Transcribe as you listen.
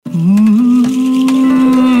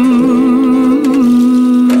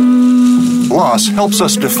Loss helps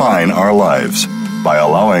us define our lives. By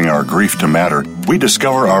allowing our grief to matter, we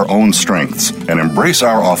discover our own strengths and embrace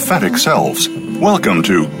our authentic selves. Welcome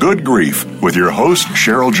to Good Grief with your host,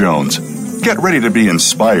 Cheryl Jones. Get ready to be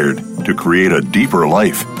inspired to create a deeper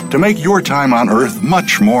life, to make your time on earth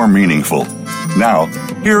much more meaningful. Now,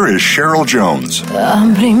 here is Cheryl Jones.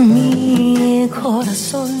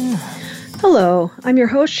 Hello, I'm your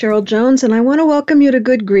host, Cheryl Jones, and I want to welcome you to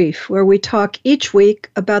Good Grief, where we talk each week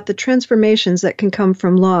about the transformations that can come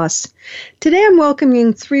from loss. Today I'm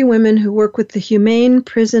welcoming 3 women who work with the Humane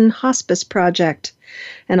Prison Hospice Project,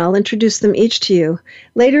 and I'll introduce them each to you.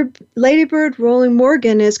 Ladybird Rowling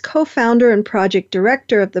Morgan is co-founder and project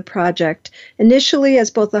director of the project. Initially, as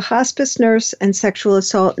both a hospice nurse and sexual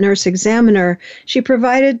assault nurse examiner, she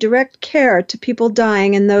provided direct care to people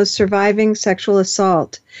dying and those surviving sexual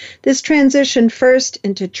assault. This transitioned first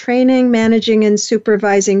into training, managing, and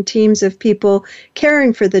supervising teams of people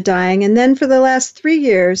caring for the dying, and then for the last 3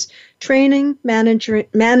 years, training,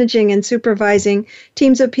 managing, and supervising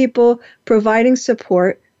teams of people providing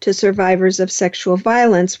support to survivors of sexual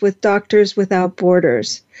violence with Doctors Without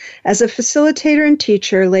Borders. As a facilitator and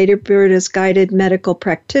teacher, Ladybird has guided medical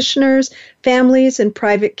practitioners, families, and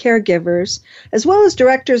private caregivers, as well as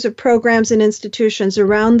directors of programs and institutions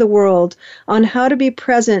around the world on how to be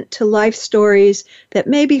present to life stories that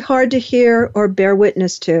may be hard to hear or bear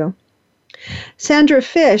witness to. Sandra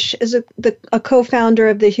Fish is a co-founder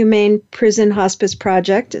of the Humane Prison Hospice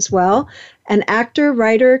Project as well, an actor,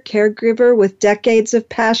 writer, caregiver with decades of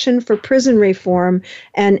passion for prison reform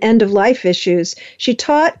and end-of-life issues. She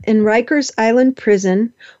taught in Rikers Island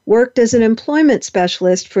Prison, worked as an employment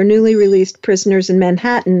specialist for newly released prisoners in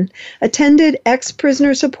Manhattan, attended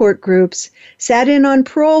ex-prisoner support groups, sat in on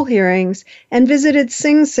parole hearings, and visited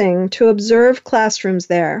Sing Sing to observe classrooms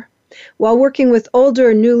there. While working with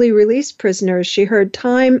older, newly released prisoners, she heard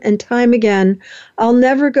time and time again, "I'll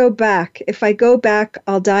never go back. If I go back,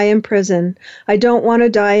 I'll die in prison. I don't want to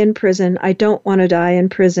die in prison. I don't want to die in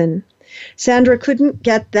prison." Sandra couldn't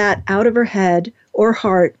get that out of her head or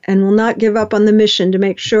heart and will not give up on the mission to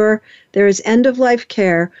make sure there is end-of-life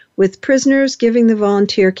care with prisoners giving the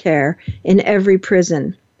volunteer care in every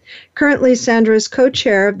prison. Currently, Sandra is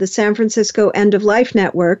co-chair of the San Francisco End-of-Life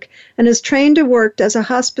Network and is trained to work as a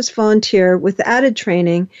hospice volunteer with added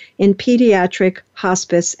training in pediatric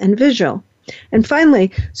hospice and visual. And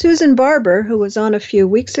finally, Susan Barber, who was on a few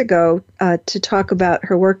weeks ago to talk about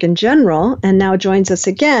her work in general and now joins us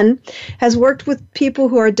again, has worked with people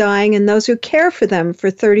who are dying and those who care for them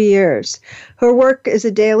for 30 years. Her work is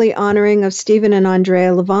a daily honoring of Stephen and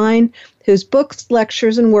Andrea Levine, whose books,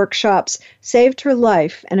 lectures, and workshops saved her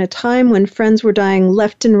life in a time when friends were dying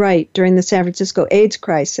left and right during the San Francisco AIDS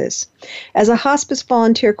crisis. As a hospice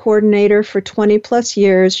volunteer coordinator for 20-plus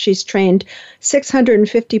years, she's trained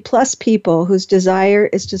 650-plus people whose desire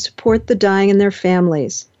is to support the dying and their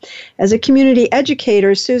families. As a community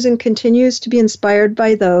educator, Susan continues to be inspired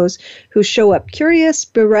by those who show up curious,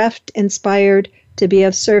 bereft, inspired to be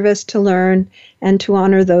of service, to learn, and to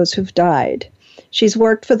honor those who've died. She's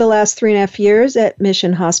worked for the last 3.5 years at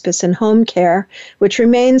Mission Hospice and Home Care, which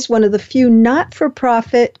remains one of the few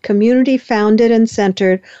not-for-profit, community-founded and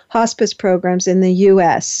centered hospice programs in the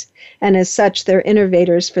U.S., and as such, they're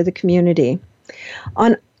innovators for the community.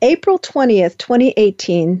 On April 20th,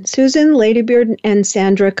 2018, Susan, Ladybird, and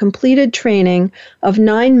Sandra completed training of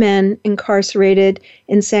 9 men incarcerated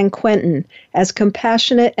in San Quentin as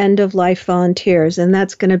compassionate end-of-life volunteers, and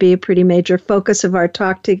that's going to be a pretty major focus of our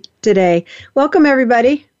talk today. Welcome,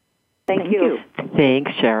 everybody. Thank you.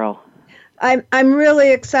 Thanks, Cheryl. I'm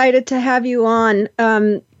really excited to have you on.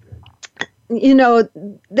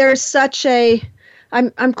 There's such a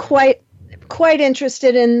I'm quite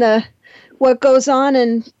interested in what goes on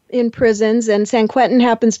in prisons, and San Quentin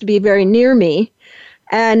happens to be very near me.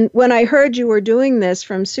 And when I heard you were doing this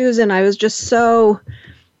from Susan, I was just so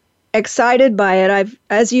excited by it.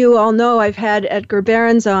 As you all know, I've had Edgar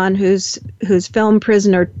Behrens on, whose film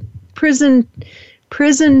Prison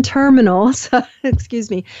Terminals, excuse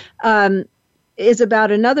me, is about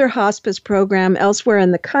another hospice program elsewhere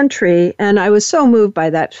in the country, and I was so moved by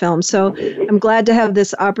that film. So I'm glad to have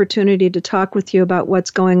this opportunity to talk with you about what's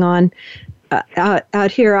going on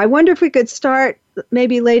out here. I wonder if we could start,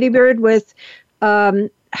 maybe Ladybird, with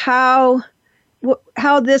how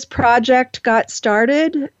this project got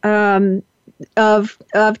started, of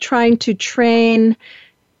trying to train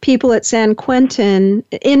people at San Quentin,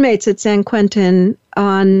 inmates at San Quentin,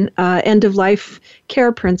 on end-of-life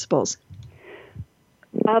care principles.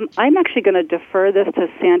 I'm actually going to defer this to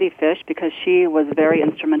Sandy Fish because she was very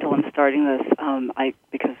instrumental in starting this.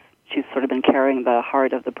 Because carrying the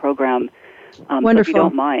heart of the program. Wonderful. So if you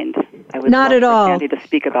don't mind, I would Not love at for all. Sandy to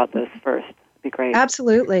speak about this first. It'd be great.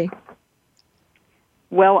 Absolutely.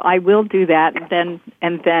 Well, I will do that,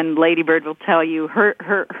 and then Lady Bird will tell you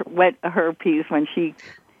her piece when she.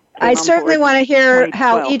 I certainly want to hear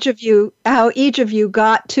how each of you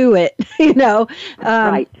got to it.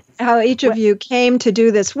 Right. How each of you came to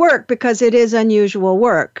do this work, because it is unusual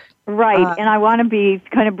work. Right, and I want to be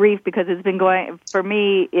kind of brief because it's been going for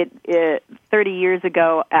me. 30 years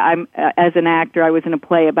ago, as an actor, I was in a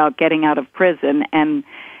play about getting out of prison, and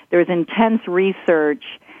there was intense research.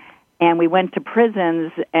 And we went to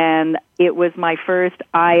prisons, and it was my first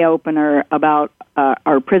eye-opener about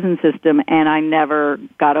our prison system, and I never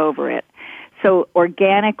got over it. So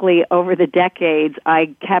organically, over the decades,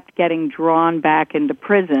 I kept getting drawn back into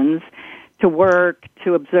prisons to work,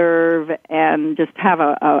 to observe, and just have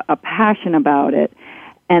a passion about it.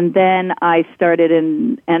 And then I started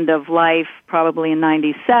in end of life, probably in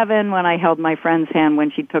 97, when I held my friend's hand when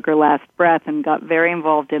she took her last breath and got very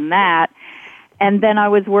involved in that. And then I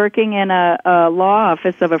was working in a law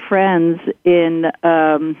office of a friend's in, it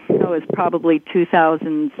was probably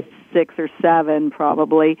 2006 or 7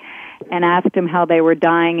 probably, and asked him how they were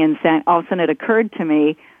dying all of a sudden it occurred to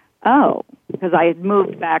me, because I had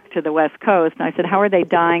moved back to the West Coast, and I said, how are they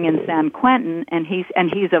dying in San Quentin? And he's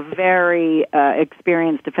a very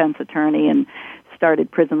experienced defense attorney and started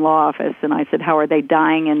prison law office, and I said, how are they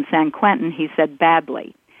dying in San Quentin? He said,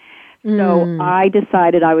 badly. So I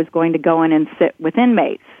decided I was going to go in and sit with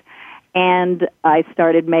inmates. And I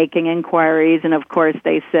started making inquiries, and of course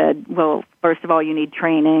they said, well, first of all, you need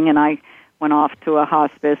training. And I went off to a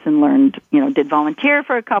hospice and learned, did volunteer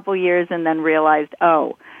for a couple years, and then realized,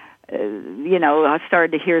 I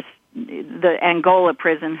started to hear the Angola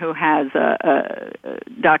prison, who has a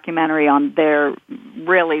documentary on their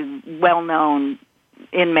really well-known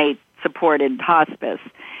inmate-supported hospice.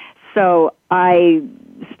 So I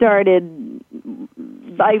started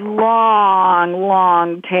a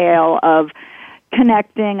long tail of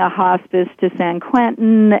connecting a hospice to San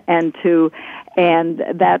Quentin and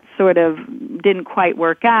that sort of didn't quite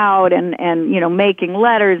work out, and making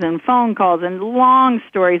letters and phone calls and long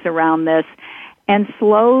stories around this, and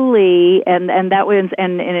slowly and that was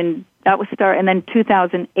and then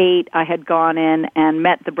 2008 I had gone in and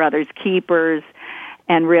met the Brothers Keepers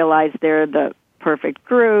and realized they're the perfect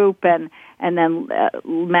group, and then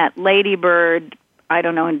met Lady Bird, I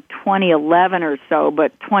don't know, in 2011 or so,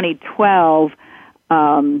 but 2012,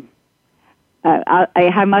 I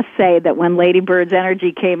must say that when Lady Bird's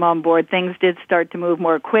energy came on board, things did start to move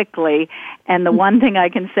more quickly. And the one thing I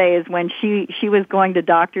can say is when she was going to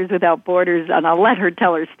Doctors Without Borders, and I'll let her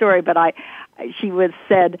tell her story, but she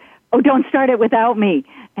said, oh, don't start it without me.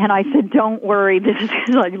 And I said, don't worry, this is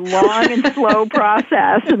a long and slow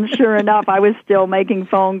process. And sure enough, I was still making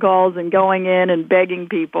phone calls and going in and begging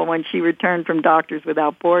people when she returned from Doctors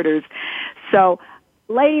Without Borders. So,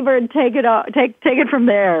 Lady Bird, take it from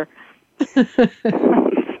there.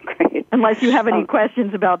 Great. Unless you have any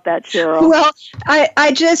questions about that, Cheryl. Well,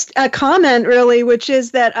 I just a comment really, which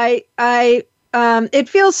is that it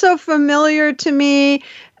feels so familiar to me,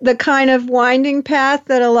 the kind of winding path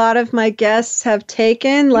that a lot of my guests have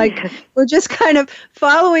taken. Like we're just kind of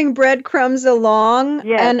following breadcrumbs along.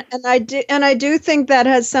 Yes. And I do think that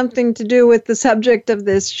has something to do with the subject of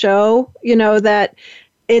this show, that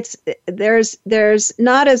there's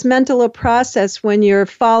not as mental a process when you're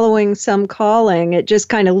following some calling. It just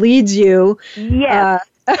kind of leads you. Yes.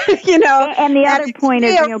 And the other point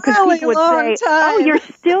is, because really people would say, time. oh, you're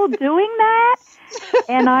still doing that?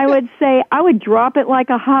 And I would say, I would drop it like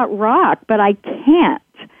a hot rock, but I can't.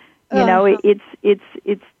 It's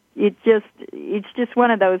just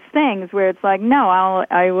one of those things where it's like, no,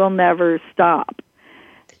 I will never stop.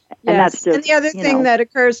 And yes. that's just, and the other thing that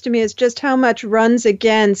occurs to me is just how much runs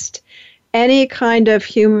against any kind of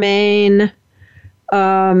human,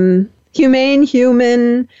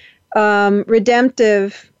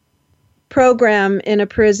 redemptive program in a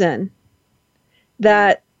prison.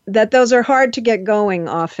 That those are hard to get going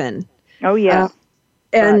often. Oh yeah,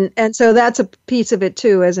 and so that's a piece of it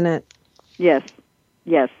too, isn't it? Yes.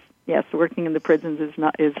 Working in the prisons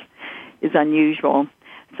is unusual.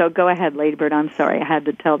 So go ahead, Lady Bird. I'm sorry, I had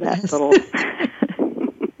to tell that little.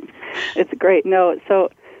 It's great. No, so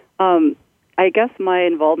I guess my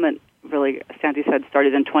involvement, really, Sandy said,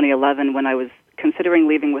 started in 2011 when I was considering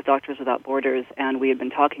leaving with Doctors Without Borders, and we had been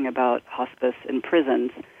talking about hospice in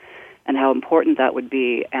prisons and how important that would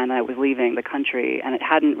be, and I was leaving the country, and it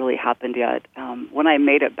hadn't really happened yet. When I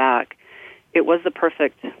made it back, it was the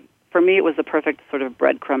perfect sort of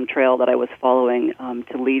breadcrumb trail that I was following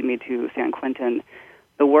to lead me to San Quentin.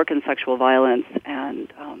 the work in sexual violence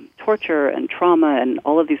and torture and trauma and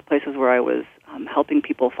all of these places where I was helping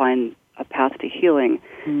people find a path to healing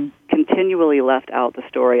continually left out the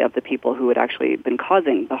story of the people who had actually been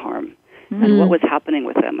causing the harm and what was happening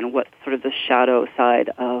with them and what sort of the shadow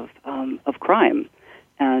side of crime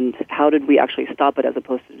and how did we actually stop it as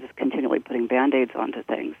opposed to just continually putting Band-Aids onto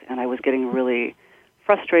things. And I was getting really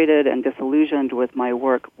frustrated and disillusioned with my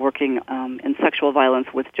working in sexual violence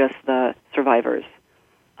with just the survivors.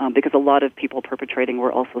 Because a lot of people perpetrating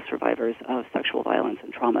were also survivors of sexual violence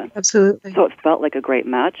and trauma. Absolutely. So it felt like a great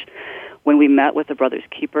match. When we met with the Brothers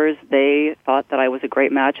Keepers, they thought that I was a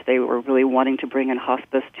great match. They were really wanting to bring in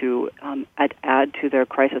hospice to add to their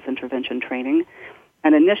crisis intervention training.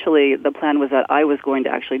 And initially, the plan was that I was going to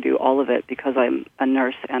actually do all of it because I'm a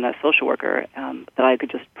nurse and a social worker, that I could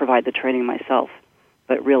just provide the training myself,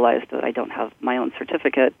 but realized that I don't have my own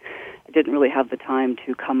certificate. I didn't really have the time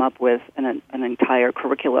to come up with an entire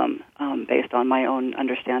curriculum based on my own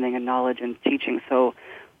understanding and knowledge and teaching. So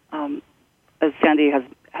as Sandy has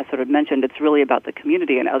sort of mentioned, it's really about the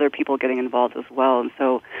community and other people getting involved as well. And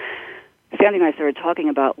so Sandy and I started talking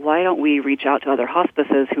about why don't we reach out to other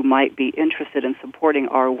hospices who might be interested in supporting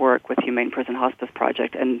our work with Humane Prison Hospice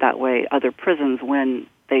Project, and that way other prisons, when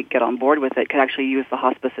they get on board with it, could actually use the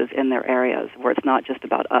hospices in their areas where it's not just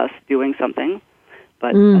about us doing something,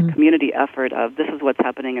 but a community effort of this is what's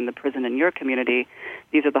happening in the prison in your community.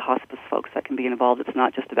 These are the hospice folks that can be involved. It's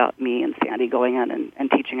not just about me and Sandy going in and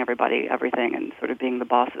teaching everybody everything and sort of being the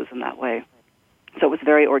bosses in that way. So it was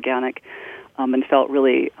very organic and felt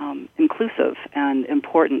really inclusive and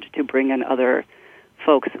important to bring in other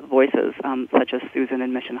folks' voices, such as Susan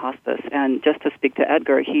in Mission Hospice. And just to speak to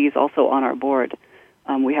Edgar, he's also on our board.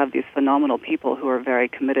 We have these phenomenal people who are very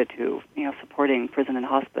committed to, supporting prison and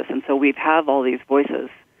hospice. And so we have all these voices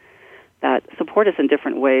that support us in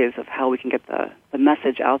different ways of how we can get the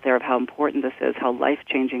message out there of how important this is, how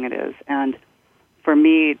life-changing it is. And for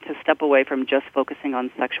me to step away from just focusing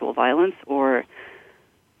on sexual violence or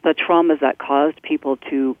the traumas that caused people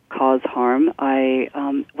to cause harm, I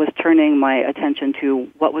was turning my attention to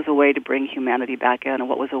what was a way to bring humanity back in and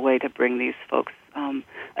what was a way to bring these folks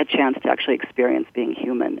a chance to actually experience being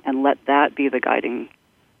human and let that be the guiding,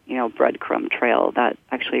 breadcrumb trail that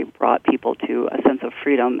actually brought people to a sense of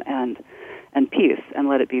freedom and peace, and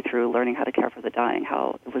let it be through learning how to care for the dying,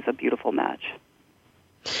 how it was a beautiful match.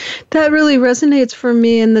 That really resonates for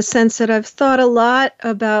me in the sense that I've thought a lot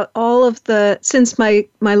about all of since my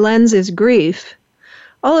lens is grief,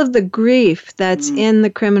 all of the grief that's in the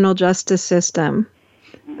criminal justice system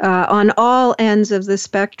on all ends of the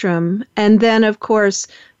spectrum. And then, of course,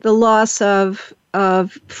 the loss of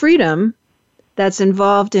freedom that's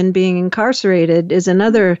involved in being incarcerated is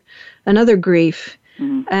another grief.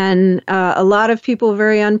 And a lot of people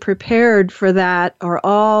very unprepared for that are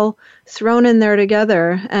all thrown in there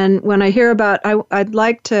together. And when I hear about, I'd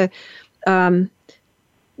like to,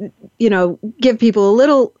 give people a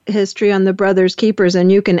little history on the Brothers Keepers,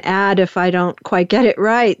 and you can add if I don't quite get it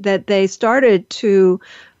right, that they started to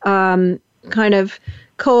kind of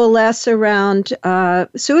coalesce around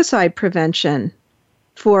suicide prevention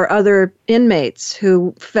for other inmates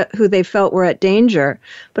who they felt were at danger.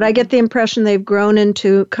 But I get the impression they've grown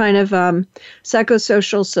into kind of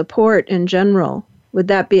psychosocial support in general. Would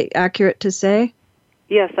that be accurate to say?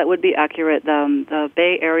 Yes, that would be accurate. The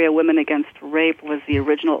Bay Area Women Against Rape was the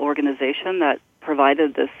original organization that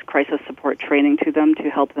provided this crisis support training to them to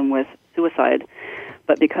help them with suicide.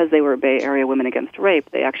 But because they were Bay Area Women Against Rape,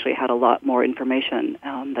 they actually had a lot more information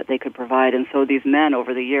that they could provide. And so these men,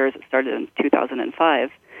 over the years, it started in 2005,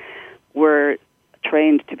 were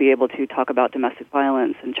trained to be able to talk about domestic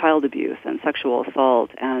violence and child abuse and sexual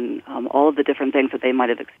assault and all of the different things that they might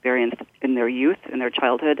have experienced in their youth, in their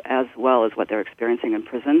childhood, as well as what they're experiencing in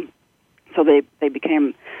prison. So they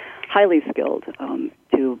became highly skilled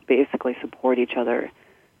to basically support each other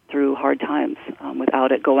through hard times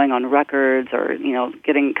without it going on records or,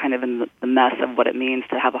 getting kind of in the mess of what it means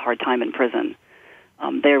to have a hard time in prison.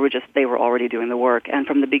 They were already doing the work. And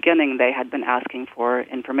from the beginning, they had been asking for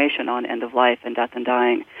information on end of life and death and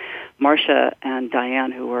dying. Marcia and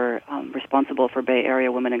Diane, who were responsible for Bay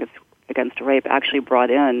Area Women Against Rape, actually brought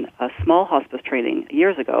in a small hospice training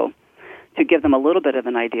years ago to give them a little bit of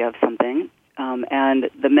an idea of something. And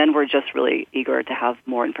the men were just really eager to have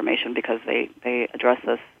more information because they address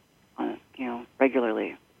this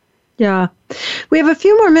regularly. Yeah. We have a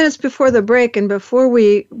few more minutes before the break, and before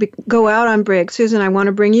we go out on break, Susan, I want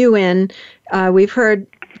to bring you in. We've heard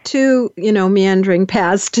two, meandering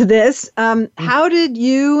paths to this. How did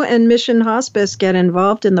you and Mission Hospice get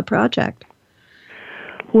involved in the project?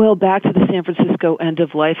 Well, back to the San Francisco End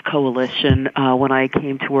of Life Coalition. When I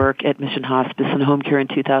came to work at Mission Hospice and Home Care in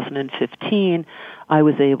 2015, I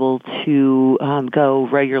was able to go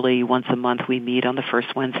regularly once a month. We meet on the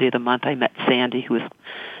first Wednesday of the month. I met Sandy, who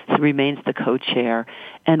remains the co-chair.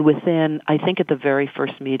 And within, I think at the very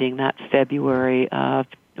first meeting, that February or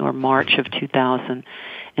March of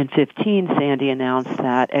 2015, Sandy announced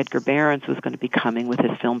that Edgar Behrens was going to be coming with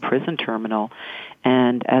his film Prison Terminal.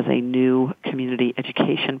 And as a new community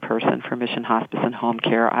education person for Mission Hospice and Home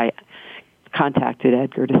Care, I contacted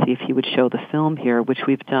Edgar to see if he would show the film here, which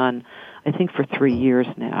we've done, I think, for 3 years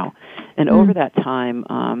now. And over that time,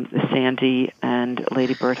 Sandy and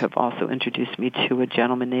Lady Bird have also introduced me to a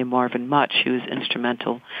gentleman named Marvin Mutch, who was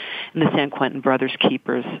instrumental in the San Quentin Brothers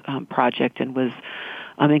Keepers project and was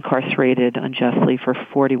incarcerated unjustly for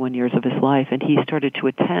 41 years of his life. And he started to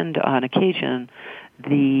attend on occasion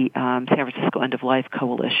the San Francisco End of Life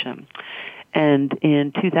Coalition. And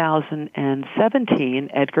in 2017,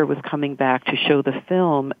 Edgar was coming back to show the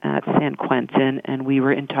film at San Quentin, and we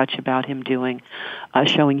were in touch about him doing a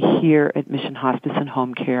showing here at Mission Hospice and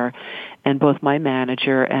Home Care. And both my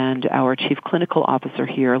manager and our chief clinical officer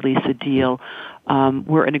here, Lisa Deal,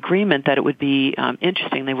 were in agreement that it would be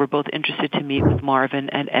interesting. They were both interested to meet with Marvin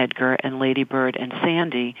and Edgar and Lady Bird and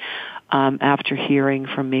Sandy after hearing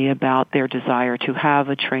from me about their desire to have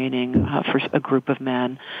a training for a group of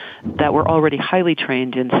men that were already highly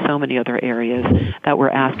trained in so many other areas that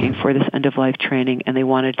were asking for this end-of-life training, and they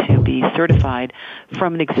wanted to be certified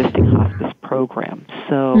from an existing hospice program.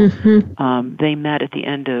 So they met at the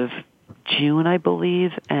end of June, I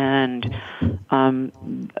believe, and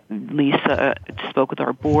Lisa spoke with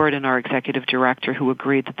our board and our executive director, who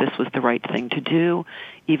agreed that this was the right thing to do,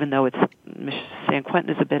 even though San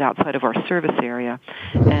Quentin is a bit outside of our service area.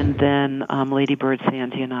 And then Lady Bird,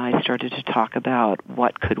 Sandy, and I started to talk about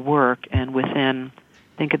what could work, and within,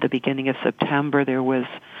 I think at the beginning of September, there was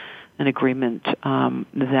an agreement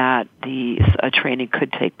that a training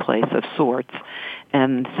could take place of sorts.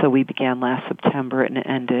 And so we began last September and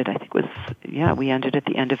ended, I think we ended at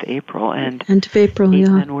the end of April. And end of April,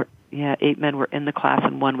 eight men were in the class,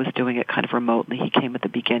 and one was doing it kind of remotely. He came at the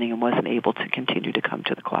beginning and wasn't able to continue to come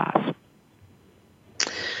to the class.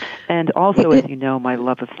 And also, as you know, my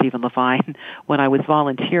love of Stephen Levine, when I was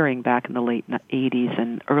volunteering back in the late 80s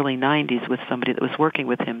and early 90s with somebody that was working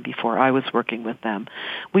with him before I was working with them,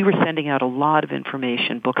 we were sending out a lot of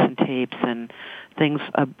information, books and tapes and things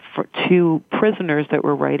to prisoners that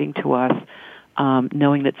were writing to us,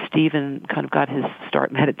 knowing that Stephen kind of got his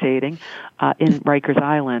start meditating in Rikers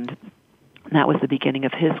Island. And that was the beginning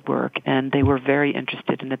of his work, and they were very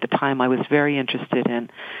interested. And at the time, I was very interested in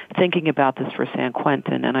thinking about this for San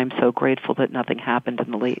Quentin, and I'm so grateful that nothing happened in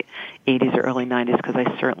the late 80s or early 90s, because I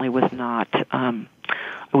certainly was not, I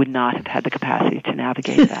would not have had the capacity to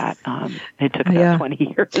navigate that. It took about 20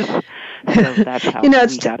 years. So that's how we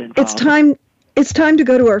got involved. It's time to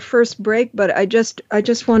go to our first break, but I just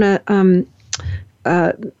want to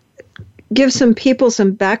give some people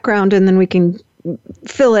some background, and then we can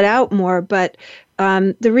fill it out more. But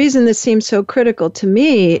the reason this seems so critical to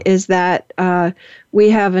me is that we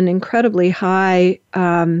have an incredibly high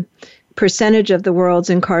percentage of the world's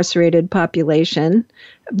incarcerated population,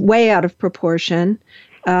 way out of proportion.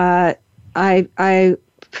 I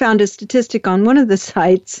found a statistic on one of the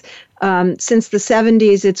sites. Since the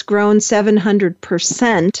 70s, it's grown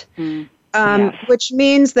 700%, which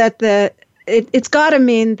means that it's got to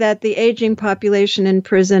mean that the aging population in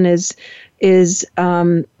prison is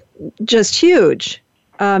just huge,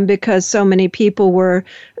 because so many people were,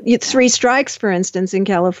 3 strikes, for instance, in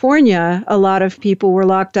California, a lot of people were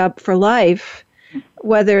locked up for life,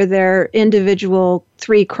 whether their individual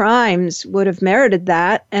 3 crimes would have merited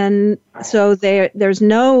that. And so there's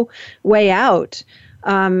no way out.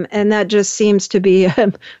 And that just seems to be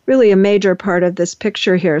really a major part of this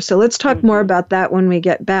picture here. So let's talk more about that when we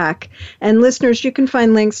get back. And listeners, you can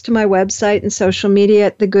find links to my website and social media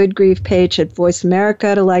at the Good Grief page at Voice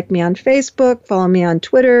America, to like me on Facebook, follow me on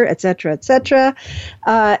Twitter, etc., etc.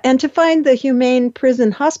 And to find the Humane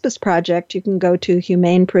Prison Hospice Project, you can go to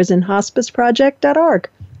humaneprisonhospiceproject.org.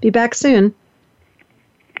 Be back soon.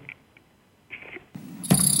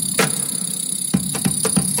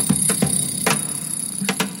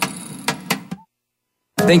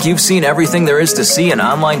 Think you've seen everything there is to see in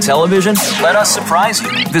online television? Let us surprise you.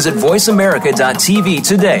 Visit voiceamerica.tv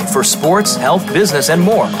today for sports, health, business, and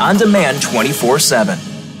more on demand 24/7.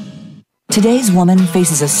 Today's woman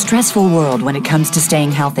faces a stressful world when it comes to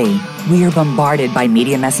staying healthy. We are bombarded by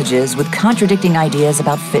media messages with contradicting ideas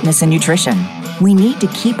about fitness and nutrition. We need to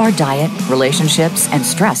keep our diet, relationships, and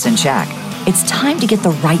stress in check. It's time to get the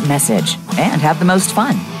right message and have the most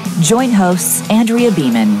fun. Join hosts Andrea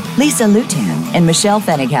Beeman, Lisa Lutan, and Michelle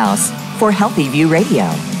Fennighaus for Healthy View Radio.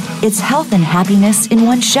 It's health and happiness in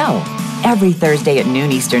one show. Every Thursday at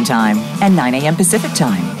noon Eastern Time and 9 a.m. Pacific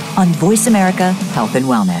Time on Voice America Health and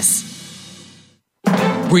Wellness.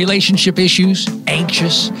 Relationship issues?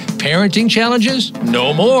 Anxious? Parenting challenges?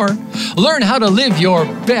 No more. Learn how to live your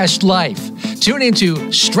best life. Tune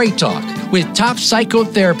into Straight Talk with top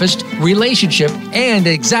psychotherapist, relationship, and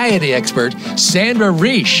anxiety expert Sandra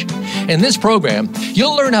Reish. In this program,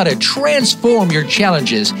 you'll learn how to transform your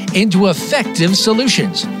challenges into effective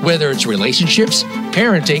solutions, whether it's relationships,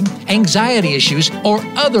 parenting, anxiety issues, or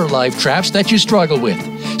other life traps that you struggle with.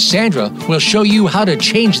 Sandra will show you how to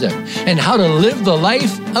change them and how to live the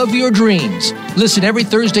life of your dreams. Listen every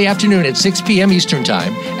Thursday afternoon at 6 p.m. Eastern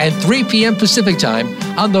Time and 3 p.m. Pacific Time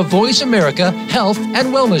on the Voice America Health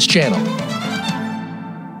and Wellness Channel.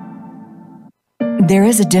 There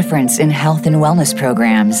is a difference in health and wellness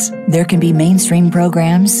programs. There can be mainstream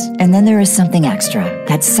programs, and then there is something extra.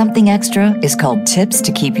 That something extra is called Tips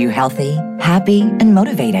to Keep You Healthy, Happy, and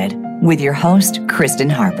Motivated with your host, Kristen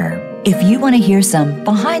Harper. If you want to hear some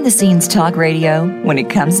behind-the-scenes talk radio when it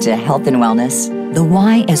comes to health and wellness, the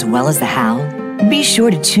why as well as the how, be sure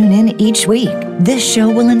to tune in each week. This show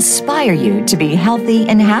will inspire you to be healthy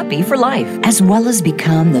and happy for life, as well as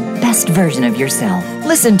become the best version of yourself.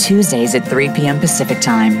 Listen Tuesdays at 3 p.m. Pacific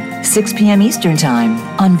Time, 6 p.m. Eastern Time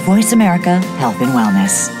on Voice America Health and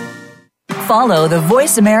Wellness. Follow the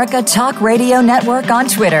Voice America Talk Radio Network on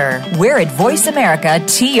Twitter. We're at Voice America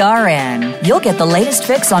TRN. You'll get the latest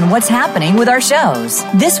fix on what's happening with our shows,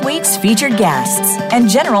 this week's featured guests, and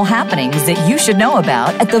general happenings that you should know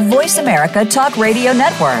about at the Voice America Talk Radio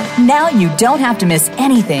Network. Now you don't have to miss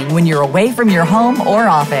anything when you're away from your home or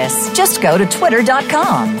office. Just go to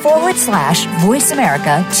twitter.com/Voice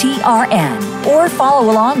America TRN or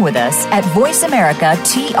follow along with us at Voice America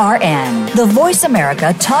TRN, the Voice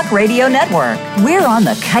America Talk Radio Network. We're on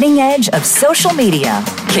the cutting edge of social media.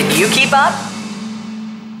 Can you keep up?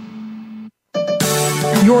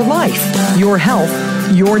 Your life, your health,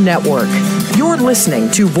 your network. You're listening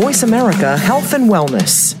to Voice America Health and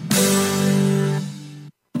Wellness.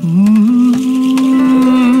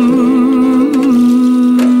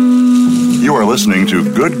 You are listening to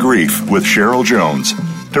Good Grief with Cheryl Jones.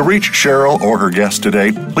 To reach Cheryl or her guest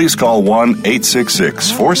today, please call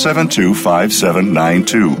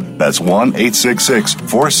 1-866-472-5792. That's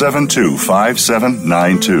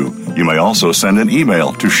 1-866-472-5792. You may also send an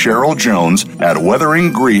email to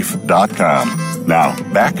CherylJones@weatheringgrief.com. Now,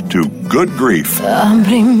 back to Good Grief.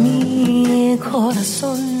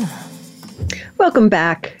 Welcome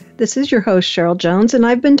back. This is your host, Cheryl Jones, and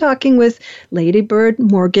I've been talking with Lady Bird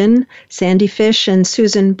Morgan, Sandy Fish, and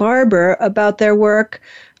Susan Barber about their work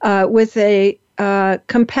with a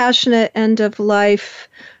compassionate end-of-life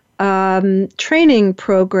training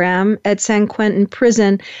program at San Quentin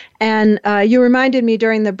Prison. And you reminded me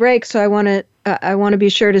during the break, so I want to be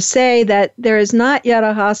sure to say that there is not yet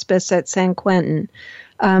a hospice at San Quentin.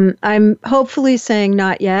 I'm hopefully saying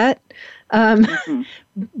not yet,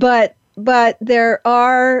 but there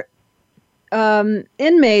are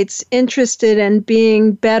inmates interested in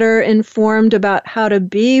being better informed about how to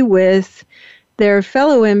be with their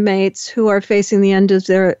fellow inmates who are facing the end of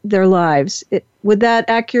their lives. Would that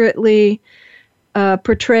accurately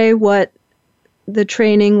portray what the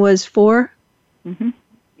training was for? Mm-hmm.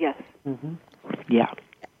 Yes. Mm-hmm. Yeah.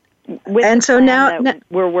 And so now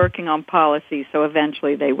we're working on policy, so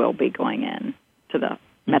eventually they will be going in to the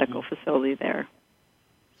medical facility there.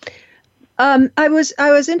 I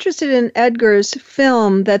was interested in Edgar's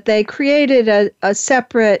film that they created a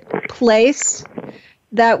separate place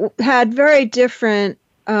that had very different,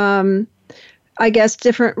 different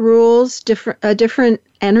rules, different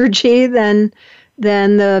energy than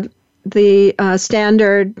the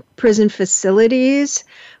standard prison facilities.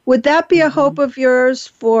 Would that be a hope of yours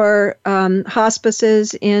for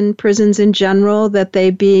hospices in prisons in general, that they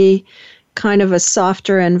be kind of a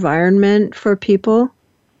softer environment for people?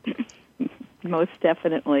 Most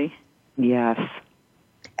definitely. Yes.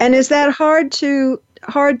 And is that hard to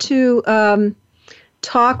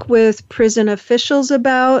talk with prison officials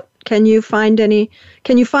about? Can you find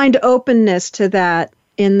openness to that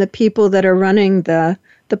in the people that are running the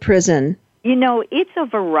prison? You know, it's a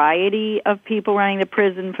variety of people running the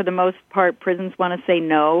prison. For the most part, prisons want to say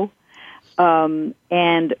no. And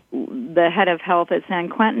the head of health at San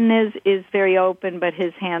Quentin is very open, but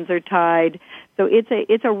his hands are tied. So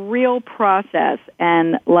it's a real process.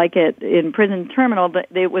 And like in Prison Terminal,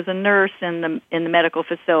 it was a nurse in the medical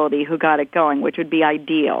facility who got it going, which would be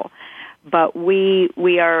ideal. but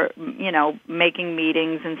we are, making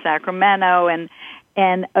meetings in Sacramento, and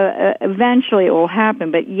eventually it will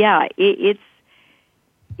happen. But yeah, it's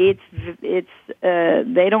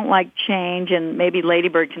they don't like change, and maybe Lady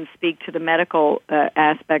Bird can speak to the medical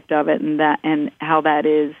aspect of it and how that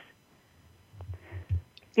is.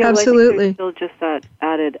 Yeah, absolutely. Well, I think there's still just that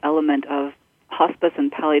added element of hospice and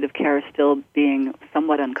palliative care still being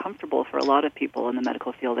somewhat uncomfortable for a lot of people in the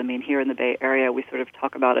medical field. I mean, here in the Bay Area, we sort of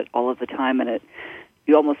talk about it all of the time, and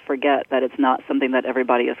you almost forget that it's not something that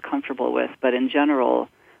everybody is comfortable with. But in general,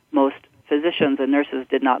 most physicians and nurses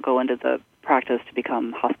did not go into the practice to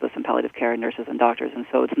become hospice and palliative care nurses and doctors, and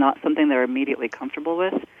so it's not something they're immediately comfortable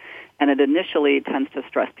with, and it initially tends to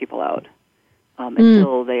stress people out.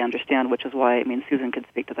 Until they understand, which is why, Susan could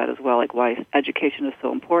speak to that as well, like why education is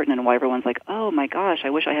so important and why everyone's like, oh my gosh, I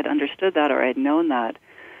wish I had understood that or I had known that.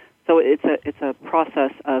 So it's a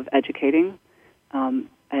process of educating.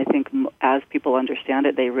 I think as people understand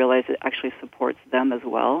it, they realize it actually supports them as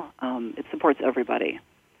well. It supports everybody.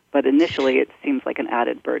 But initially, it seems like an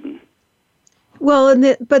added burden. Well,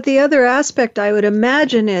 but the other aspect I would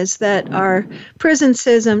imagine is that our prison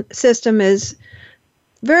system is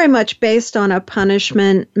very much based on a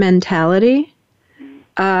punishment mentality.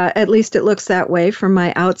 At least it looks that way from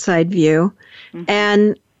my outside view. Mm-hmm.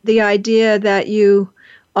 And the idea that you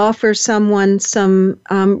offer someone some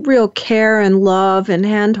real care and love and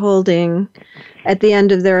hand-holding at the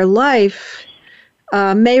end of their life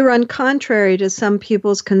may run contrary to some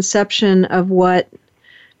people's conception of what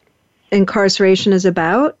incarceration is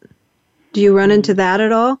about. Do you run into that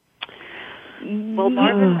at all? Well,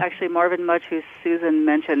 Marvin Mudge, who Susan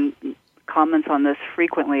mentioned, comments on this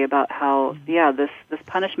frequently about how, this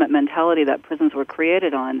punishment mentality that prisons were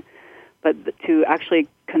created on, but to actually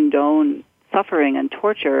condone suffering and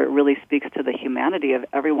torture really speaks to the humanity of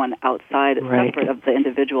everyone outside, separate of the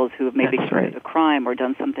individuals who have maybe committed a crime or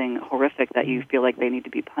done something horrific that you feel like they need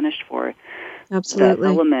to be punished for. Absolutely.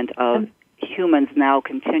 The element of humans now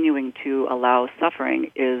continuing to allow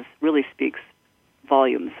suffering really speaks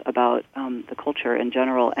volumes about the culture in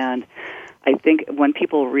general. And I think when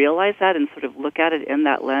people realize that and sort of look at it in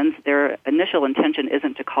that lens, their initial intention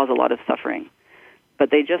isn't to cause a lot of suffering, but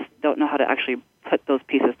they just don't know how to actually put those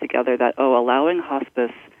pieces together that, allowing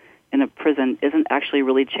hospice in a prison isn't actually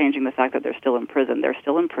really changing the fact that they're still in prison. They're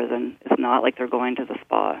still in prison. It's not like they're going to the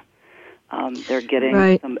spa. They're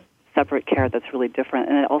getting some separate care that's really different.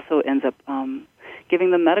 And it also ends up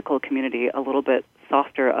giving the medical community a little bit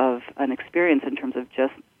softer of an experience in terms of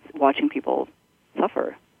just watching people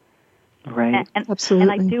suffer. Right. Absolutely.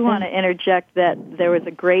 And I do want to interject that there was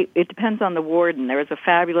it depends on the warden. There was a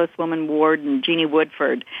fabulous woman warden, Jeannie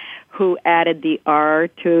Woodford, who added the R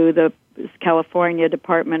to the California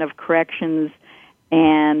Department of Corrections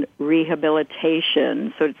and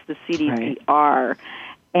Rehabilitation. So it's the CDPR. Right.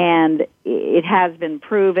 And it has been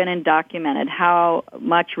proven and documented how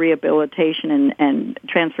much rehabilitation and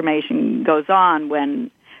transformation goes on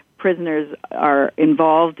when prisoners are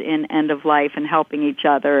involved in end of life and helping each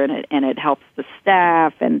other, and it helps the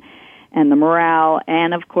staff and the morale,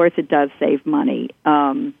 and of course it does save money.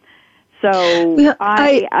 I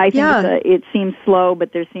think it seems slow,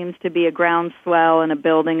 but there seems to be a groundswell and a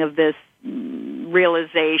building of this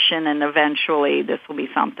realization, and eventually this will be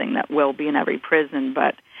something that will be in every prison.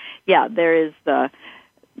 But yeah, there is the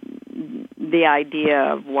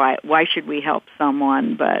idea of why should we help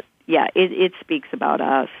someone, but yeah, it speaks about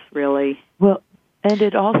us, really. Well, and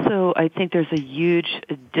it also, I think there's a huge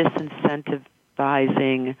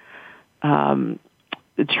disincentivizing.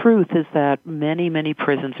 The truth is that many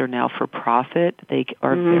prisons are now for profit. They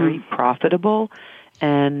are very profitable.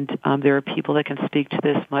 And there are people that can speak to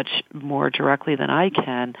this much more directly than I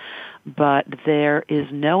can, but there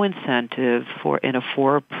is no incentive in a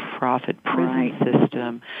for-profit prison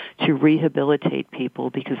system to rehabilitate people,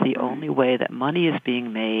 because the only way that money is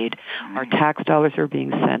being made, our tax dollars are being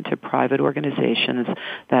sent to private organizations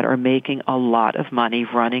that are making a lot of money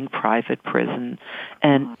running private prison,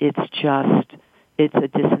 and it doesn't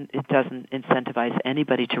incentivize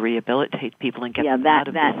anybody to rehabilitate people and get them out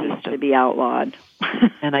of the system. That needs to be outlawed.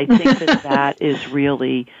 And I think that is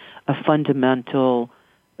really a fundamental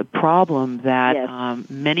problem that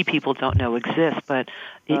many people don't know exists. But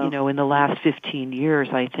in the last 15 years,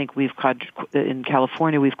 I think in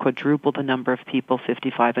California we've quadrupled the number of people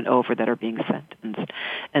 55 and over that are being sentenced.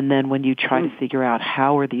 And then when you try to figure out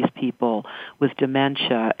how are these people with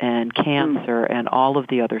dementia and cancer and all of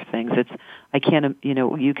the other things,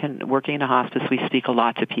 working in a hospice, we speak a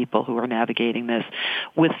lot to people who are navigating this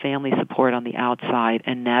with family support on the outside,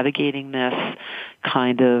 and navigating this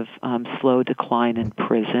kind of slow decline in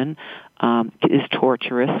prison is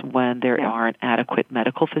torturous when there aren't adequate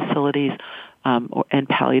medical facilities and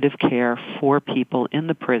palliative care for people in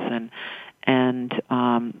the prison. And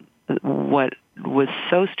what was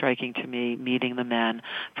so striking to me, meeting the men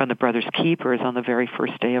from the Brothers Keepers on the very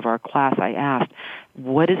first day of our class, I asked,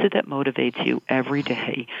 what is it that motivates you every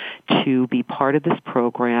day to be part of this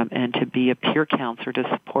program and to be a peer counselor to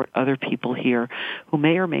support other people here who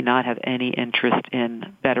may or may not have any interest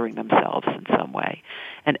in bettering themselves in some way?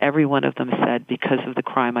 And every one of them said, because of the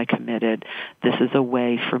crime I committed, this is a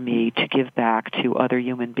way for me to give back to other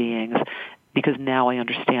human beings, because now I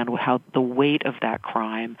understand how the weight of that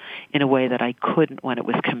crime in a way that I couldn't when it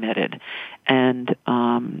was committed. And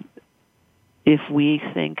if we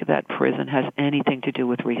think that prison has anything to do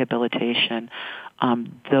with rehabilitation,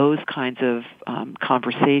 those kinds of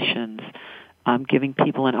conversations, giving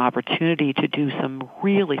people an opportunity to do some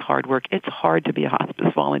really hard work. It's hard to be a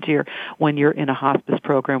hospice volunteer when you're in a hospice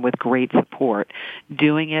program with great support.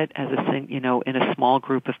 Doing it as in a small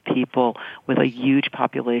group of people with a huge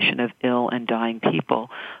population of ill and dying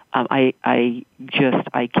people, I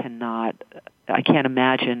can't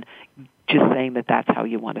imagine just saying that that's how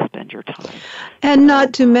you want to spend your time. And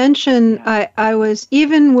not to mention, I was,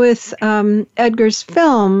 even with Edgar's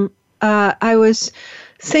film, I was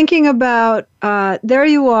thinking about, there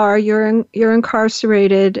you are, you're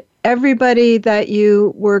incarcerated. Everybody that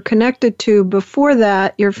you were connected to before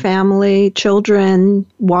that, your family, children,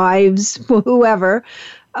 wives, whoever,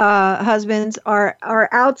 husbands, are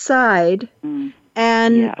outside.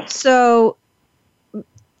 And so,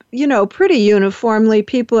 pretty uniformly,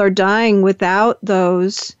 people are dying without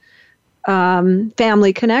those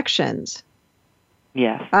family connections.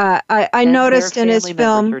 Yes. I noticed in his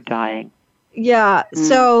film. Are dying. Yeah.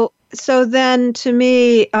 So then to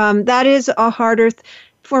me, that is a harder,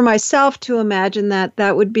 for myself to imagine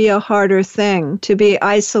that would be a harder thing, to be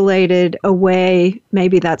isolated away.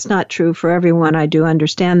 Maybe that's not true for everyone. I do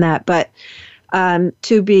understand that. But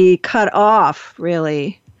to be cut off,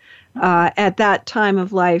 really, at that time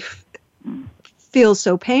of life feels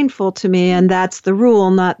so painful to me. And that's the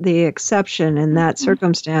rule, not the exception in that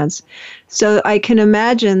circumstance. So I can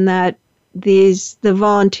imagine that the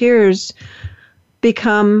volunteers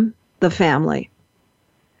become the family.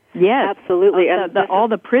 Yes, absolutely. All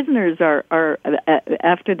the prisoners are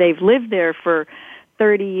after they've lived there for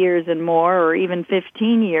 30 years and more, or even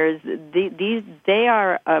 15 years, they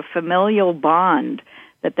are a familial bond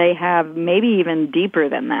that they have, maybe even deeper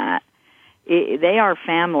than that. They are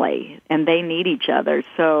family, and they need each other.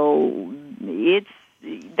 So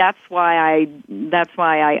that's why I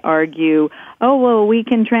argue, we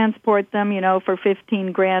can transport them, for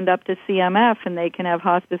 $15,000 up to CMF, and they can have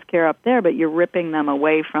hospice care up there, but you're ripping them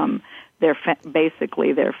away from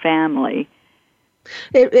basically their family.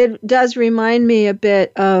 It does remind me a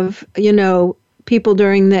bit of, people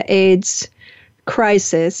during the AIDS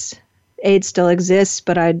crisis. AIDS still exists,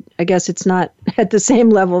 but I guess it's not at the same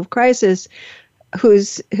level of crisis,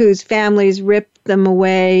 whose families ripped them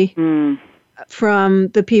away from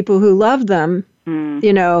the people who love them,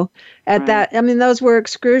 those were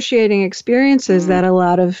excruciating experiences that a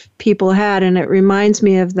lot of people had, and it reminds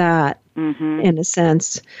me of that in a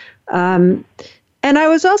sense. And I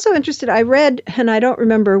was also interested, I read, and I don't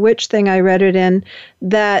remember which thing I read it in,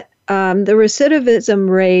 that the recidivism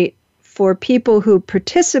rate for people who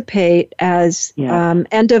participate as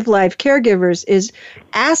end-of-life caregivers is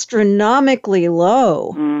astronomically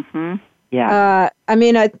low.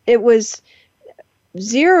 It was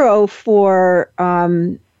 0 for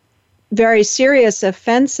very serious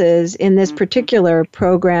offenses in this particular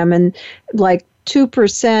program, and like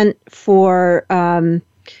 2% for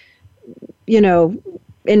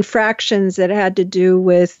infractions that had to do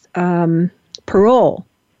with parole.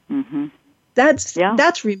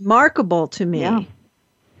 That's remarkable to me.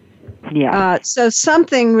 So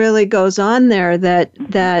something really goes on there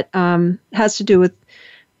that has to do with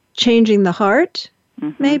changing the heart,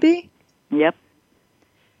 maybe. Yep.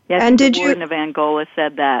 Yes, and the warden of Angola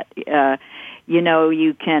said that.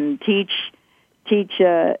 You can teach,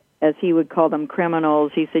 as he would call them,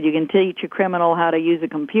 criminals. He said you can teach a criminal how to use a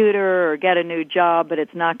computer or get a new job, but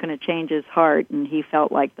it's not going to change his heart. And he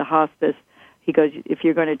felt like the hospice. He goes, if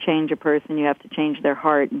you're going to change a person, you have to change their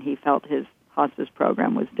heart, and he felt his hospice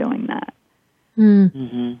program was doing that.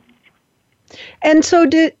 And so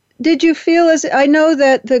did you feel as I know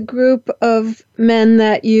that the group of men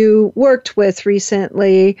that you worked with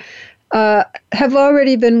recently have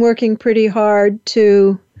already been working pretty hard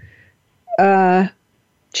to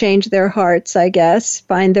change their hearts, I guess,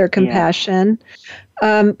 find their compassion.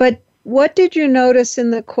 Yeah. But what did you notice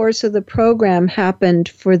in the course of the program happened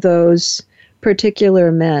for those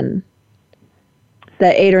particular men,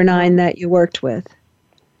 the 8 or 9 that you worked with?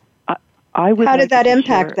 How did that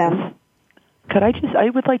impact them? I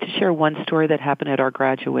would like to share one story that happened at our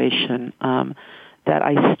graduation that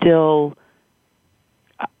I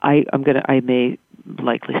may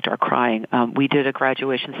likely start crying. We did a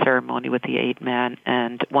graduation ceremony with the 8 men,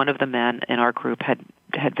 and one of the men in our group had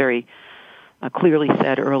very clearly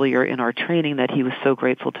said earlier in our training that he was so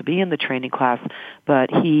grateful to be in the training class,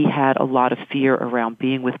 but he had a lot of fear around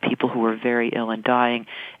being with people who were very ill and dying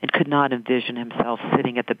and could not envision himself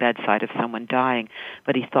sitting at the bedside of someone dying,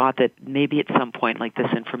 but he thought that maybe at some point like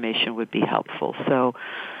this information would be helpful. So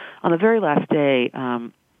on the very last day,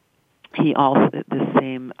 he also, the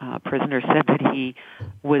same prisoner said that he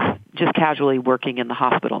was just casually working in the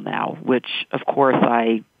hospital now, which of course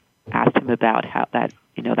I asked him about how that,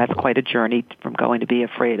 that's quite a journey from going to be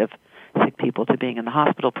afraid of sick people to being in the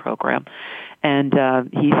hospital program. And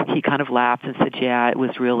he kind of laughed and said, yeah, it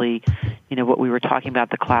was really, what we were talking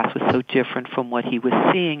about, the class was so different from what he was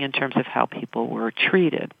seeing in terms of how people were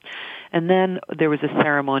treated. And then there was a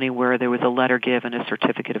ceremony where there was a letter given, a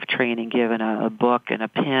certificate of training given, a book and a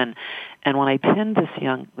pin. And when I pinned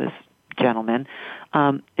this gentleman,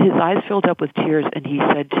 his eyes filled up with tears, and he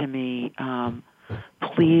said to me,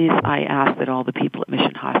 please, I ask that all the people at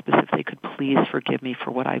Mission Hospice, if they could please forgive me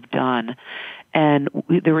for what I've done. And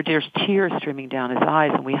there's tears streaming down his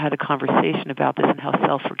eyes, and we had a conversation about this and how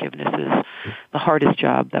self-forgiveness is the hardest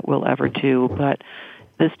job that we'll ever do. But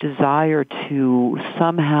this desire to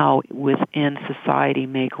somehow within society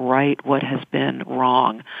make right what has been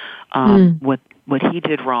wrong, what he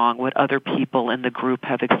did wrong, what other people in the group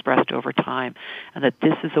have expressed over time, and that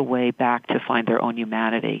this is a way back to find their own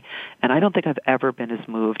humanity. And I don't think I've ever been as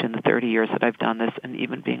moved in the 30 years that I've done this, and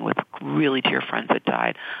even being with really dear friends that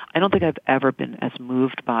died, I don't think I've ever been as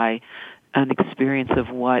moved by an experience of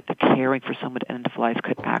what caring for someone at end of life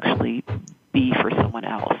could actually be for someone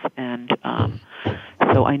else. And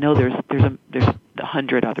so I know there's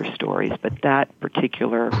 100 other stories, but that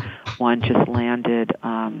particular one just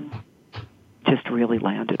really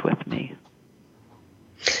landed with me.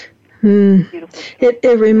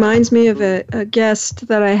 It reminds me of a guest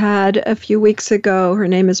that I had a few weeks ago. Her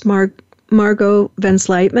name is Margot Van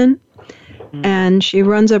Sleitman, and she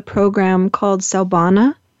runs a program called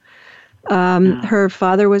Salbana. Her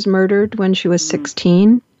father was murdered when she was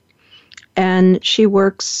 16, and she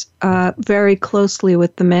works very closely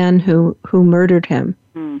with the man who murdered him.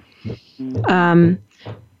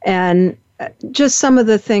 And just some of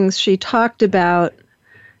the things she talked about,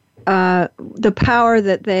 the power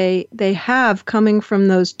that they have coming from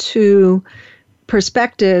those two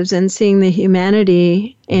perspectives and seeing the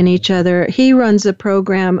humanity in each other. He runs a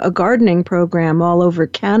gardening program all over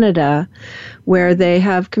Canada, where they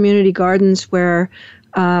have community gardens where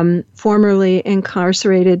formerly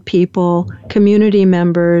incarcerated people, community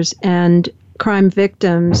members, and crime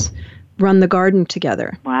victims run the garden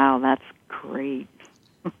together. Wow, that's great.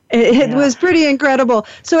 It was pretty incredible.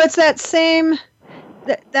 So it's that same,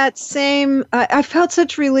 I felt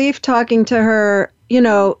such relief talking to her,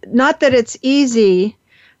 not that it's easy.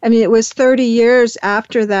 I mean, it was 30 years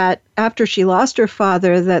after she lost her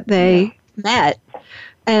father that they met.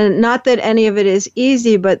 And not that any of it is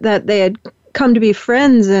easy, but that they had come to be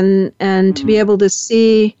friends and to be able to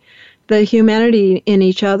see the humanity in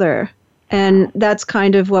each other. And that's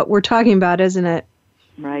kind of what we're talking about, isn't it?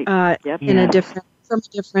 Right. In a different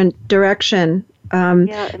direction.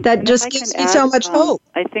 That just gives me so much hope.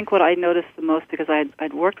 I think what I noticed the most, because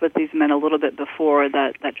I'd worked with these men a little bit before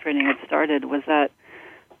that training had started, was that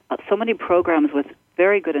so many programs with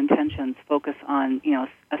very good intentions focus on, a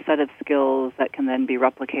set of skills that can then be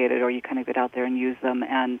replicated, or you kind of get out there and use them.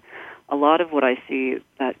 And a lot of what I see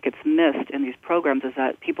that gets missed in these programs is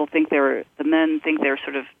that people think the men think they're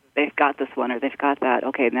sort of, they've got this one or they've got that.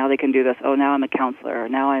 Okay, now they can do this. Oh, now I'm a counselor, or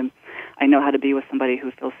now I know how to be with somebody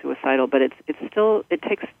who feels suicidal. But it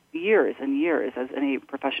takes years and years, as any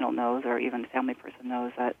professional knows, or even family person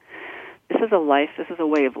knows, that this is a life, this is a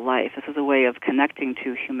way of life, this is a way of connecting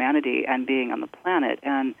to humanity and being on the planet.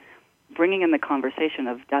 And bringing in the conversation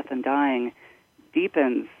of death and dying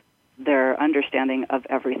deepens their understanding of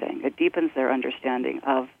everything. It deepens their understanding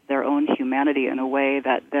of their own humanity in a way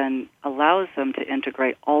that then allows them to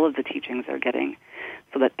integrate all of the teachings they're getting.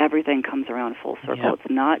 so that everything comes around full circle. Yep. It's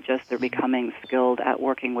not just they're becoming skilled at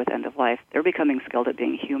working with end of life; they're becoming skilled at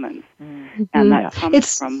being humans, and that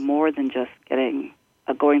comes from more than just going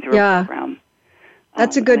through a program.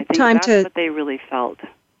 That's a good time that's what they really felt.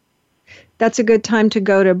 That's a good time to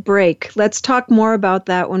go to break. Let's talk more about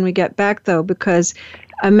that when we get back, though, because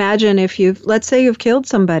imagine if let's say you've killed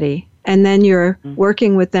somebody and then you're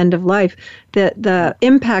working with end of life, the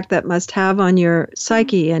impact that must have on your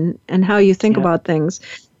psyche and how you think about things,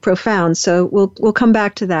 profound. So we'll come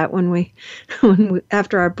back to that when we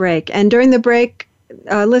after our break. And during the break,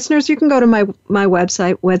 listeners, you can go to my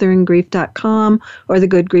website, weatheringgrief.com, or the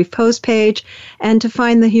Good Grief post page. And to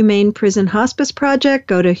find the Humane Prison Hospice Project,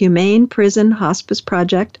 go to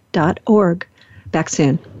humaneprisonhospiceproject.org. Back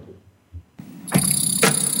soon.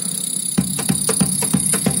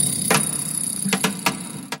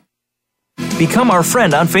 Become our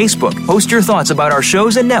friend on Facebook. Post your thoughts about our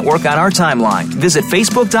shows and network on our timeline. Visit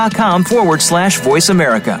facebook.com/Voice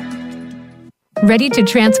America. Ready to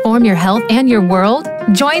transform your health and your world?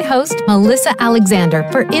 Join host Melissa Alexander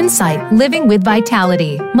for Insight Living with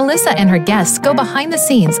Vitality. Melissa and her guests go behind the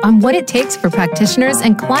scenes on what it takes for practitioners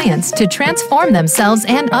and clients to transform themselves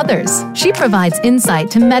and others. She provides insight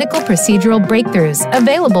to medical procedural breakthroughs,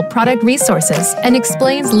 available product resources, and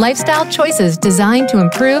explains lifestyle choices designed to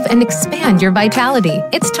improve and expand your vitality.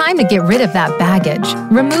 It's time to get rid of that baggage,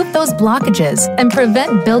 remove those blockages, and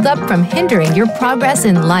prevent buildup from hindering your progress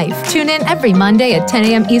in life. Tune in every Monday at 10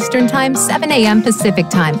 a.m. Eastern Time, 7 a.m. Pacific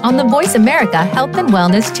Time on the Voice America Health and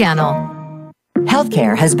Wellness Channel.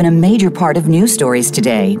 Healthcare has been a major part of news stories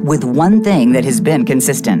today, with one thing that has been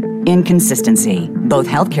consistent: inconsistency. Both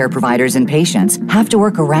healthcare providers and patients have to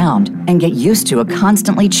work around and get used to a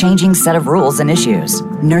constantly changing set of rules and issues.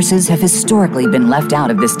 Nurses have historically been left out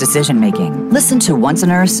of this decision-making. Listen to Once a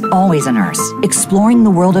Nurse, Always a Nurse, Exploring the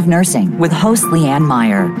World of Nursing with host Leanne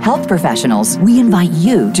Meyer. Health professionals, we invite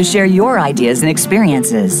you to share your ideas and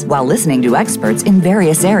experiences while listening to experts in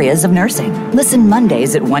various areas of nursing. Listen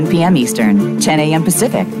Mondays at 1 p.m. Eastern, 10 a.m.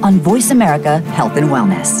 Pacific on Voice America Health and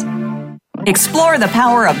Wellness. Explore the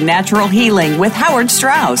power of natural healing with Howard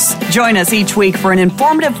Strauss. Join us each week for an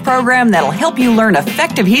informative program that'll help you learn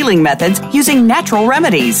effective healing methods using natural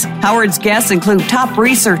remedies. Howard's guests include top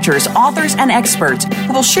researchers, authors, and experts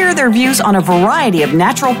who will share their views on a variety of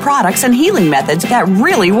natural products and healing methods that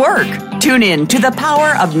really work. Tune in to The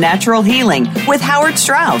Power of Natural Healing with Howard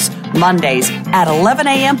Strauss, Mondays at 11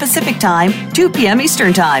 a.m. Pacific Time, 2 p.m.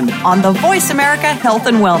 Eastern Time on the Voice America Health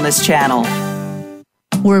and Wellness Channel.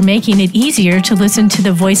 We're making it easier to listen to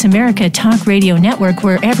the Voice America Talk Radio Network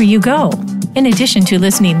wherever you go. In addition to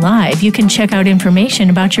listening live, you can check out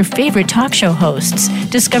information about your favorite talk show hosts,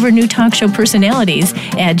 discover new talk show personalities,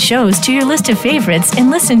 add shows to your list of favorites,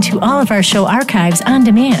 and listen to all of our show archives on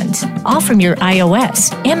demand, all from your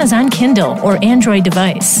iOS, Amazon Kindle, or Android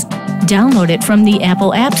device. Download it from the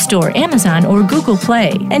Apple App Store, Amazon, or Google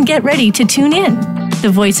Play, and get ready to tune in.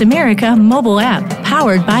 The Voice America mobile app,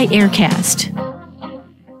 powered by Aircast.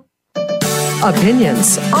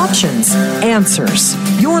 Opinions, options, answers.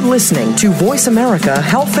 You're listening to Voice America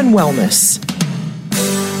Health and Wellness.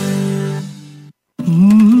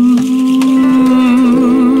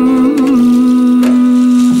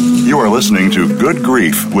 You are listening to Good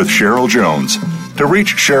Grief with Cheryl Jones. To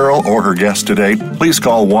reach Cheryl or her guest today, please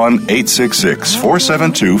call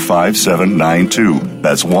 1-866-472-5792.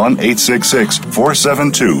 That's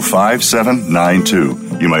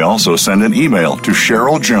 1-866-472-5792. You may also send an email to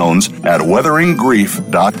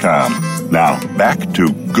CherylJones@weatheringgrief.com. Now, back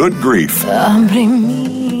to Good Grief.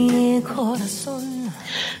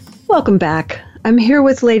 Welcome back. I'm here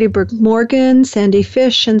with Lady Brooke Morgan, Sandy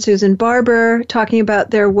Fish, and Susan Barber, talking about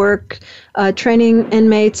their work training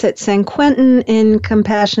inmates at San Quentin in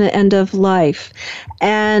compassionate end of life,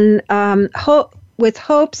 and with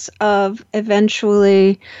hopes of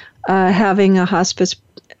eventually having a hospice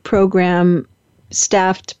program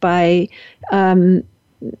staffed by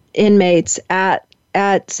inmates at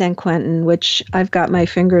San Quentin, which I've got my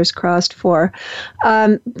fingers crossed for.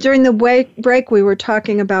 During the break, we were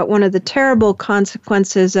talking about one of the terrible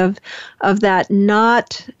consequences of that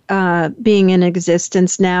not being in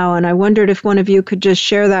existence now, and I wondered if one of you could just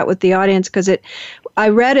share that with the audience, because I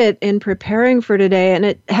read it in preparing for today, and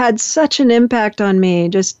it had such an impact on me,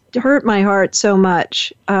 just hurt my heart so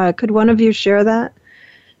much. Could one of you share that?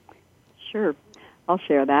 Sure, I'll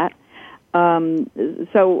share that.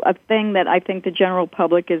 So a thing that I think the general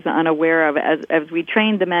public is unaware of, as we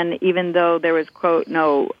trained the men, even though there was, quote,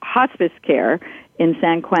 no hospice care in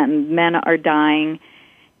San Quentin, men are dying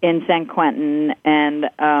in San Quentin, and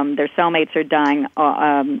their cellmates are dying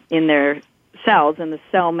in their cells, and the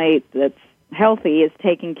cellmate that's healthy is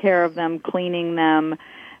taking care of them, cleaning them,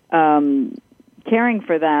 caring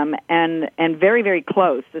for them, and very, very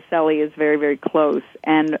close. The cellie is very, very close.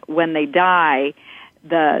 And when they die,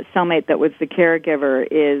 the cellmate that was the caregiver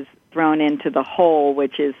is thrown into the hole,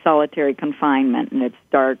 which is solitary confinement, and it's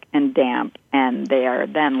dark and damp, and they are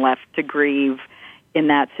then left to grieve in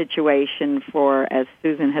that situation for, as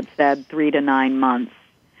Susan had said, 3 to 9 months.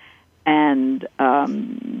 And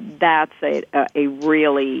that's a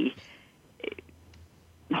really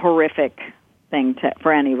horrific thing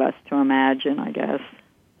for any of us to imagine, I guess.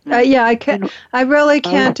 Yeah, I really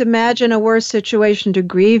can't imagine a worse situation to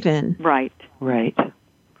grieve in. Right.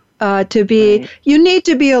 You need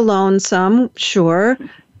to be alone some, sure,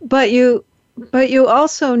 but you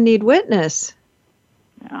also need witness.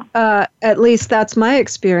 Yeah. At least that's my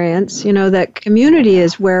experience. That community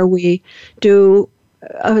is where we do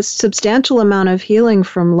a substantial amount of healing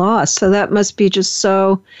from loss. So that must be just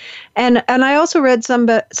so. And I also read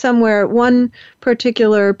somewhere one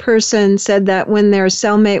particular person said that when their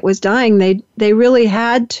cellmate was dying, they really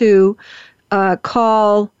had to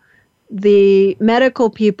call the medical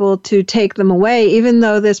people to take them away, even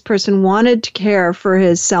though this person wanted to care for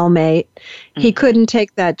his cellmate. Mm-hmm. He couldn't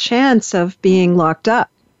take that chance of being locked up.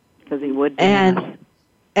 Because he would be. And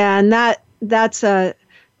that's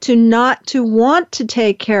to not to want to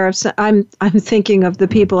take care of. I'm thinking of the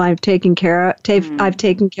people I've taken care of. I've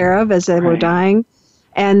taken care of as they were dying,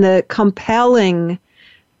 and the compelling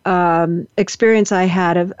experience I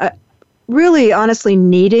had of really, honestly,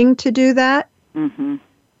 needing to do that. Mm-hmm.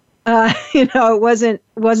 It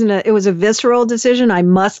was a visceral decision. I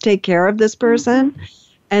must take care of this person,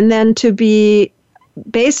 and then to be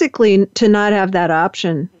basically to not have that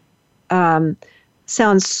option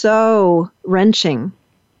sounds so wrenching.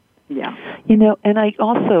 Yeah. And I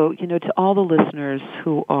also, to all the listeners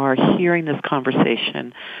who are hearing this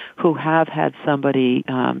conversation, who have had somebody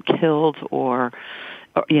killed or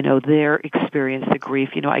their experience, the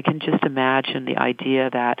grief, I can just imagine the idea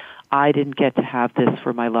that I didn't get to have this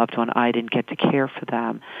for my loved one. I didn't get to care for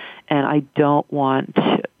them. And I don't want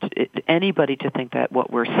anybody to think that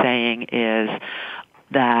what we're saying is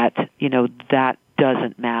that, that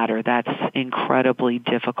doesn't matter. That's incredibly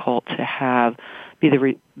difficult to have,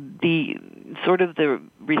 be sort of the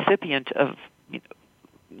recipient of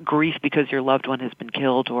grief because your loved one has been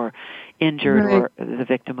killed or injured or the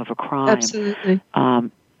victim of a crime. Absolutely.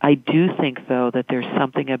 I do think, though, that there's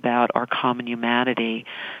something about our common humanity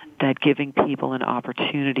that giving people an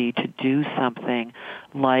opportunity to do something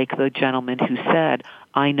like the gentleman who said,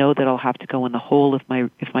 I know that I'll have to go in the hole if my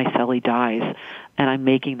cellie dies, and I'm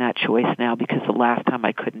making that choice now because the last time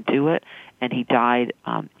I couldn't do it, and he died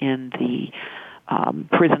in the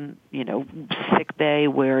prison, sick bay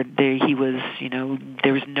where he was,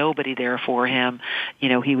 there was nobody there for him.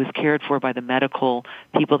 He was cared for by the medical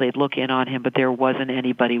people. They'd look in on him, but there wasn't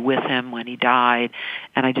anybody with him when he died.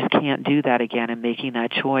 And I just can't do that again. And making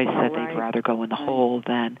that choice that they'd rather go in the hole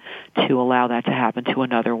than to allow that to happen to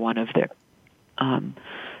another one of their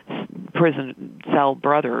prison cell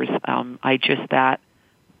brothers. That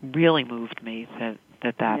really moved me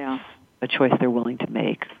that's a choice they're willing to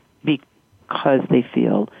make. Because they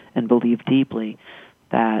feel and believe deeply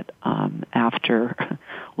that after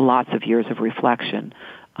lots of years of reflection,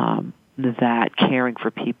 that caring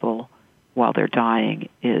for people while they're dying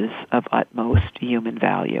is of utmost human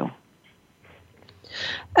value.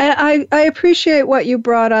 I appreciate what you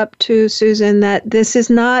brought up too, Susan, that this is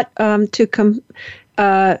not to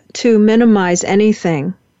minimize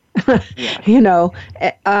anything.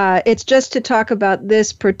 It's just to talk about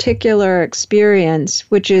this particular experience,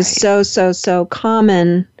 which is so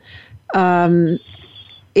common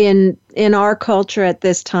in our culture at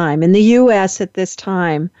this time, in the U.S. at this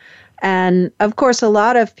time. And, of course, a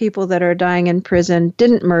lot of people that are dying in prison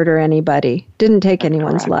didn't murder anybody, didn't take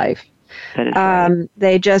anyone's life. That is right.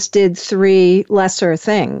 They just did 3 lesser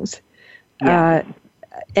things. Yeah.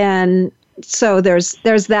 And so there's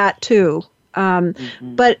that, too.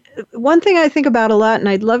 But one thing I think about a lot, and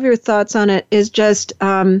I'd love your thoughts on it, is just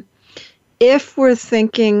if we're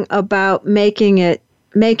thinking about making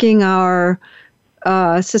our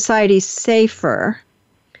society safer,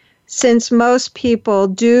 since most people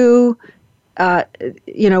do,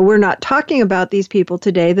 we're not talking about these people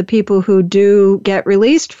today, the people who do get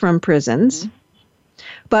released from prisons,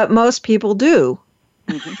 but most people do.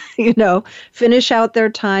 Finish out their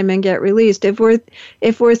time and get released. If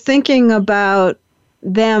we're thinking about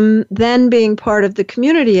them then being part of the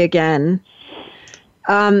community again,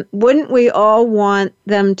 wouldn't we all want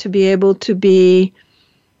them to be able to be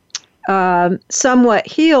somewhat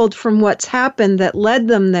healed from what's happened that led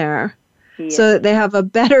them there? so that they have a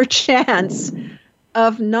better chance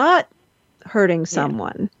of not hurting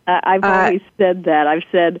someone. I've always said that. I've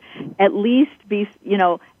said, at least be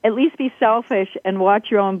selfish and watch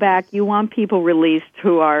your own back. You want people released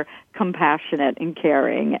who are compassionate and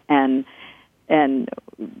caring, and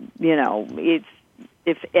it's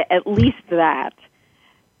if at least that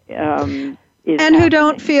is and happening. Who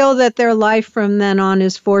don't feel that their life from then on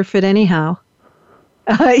is forfeit anyhow.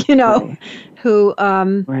 Right. Who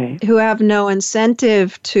have no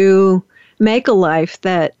incentive to make a life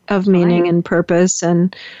that of meaning and purpose,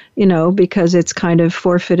 and because it's kind of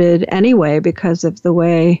forfeited anyway because of the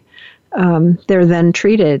way they're then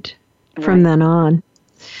treated from then on.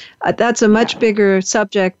 That's a much bigger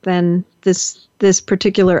subject than this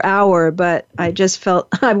particular hour, but I just felt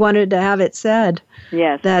I wanted to have it said.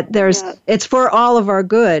 Yes. That it's for all of our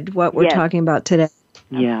good what we're talking about today.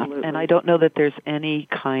 Yeah, and I don't know that there's any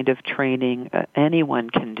kind of training anyone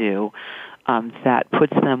can do that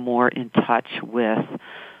puts them more in touch with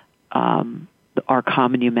our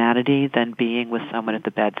common humanity than being with someone at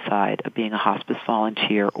the bedside, being a hospice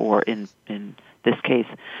volunteer, or in this case,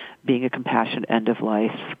 being a compassionate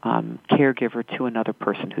end-of-life caregiver to another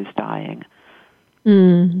person who's dying.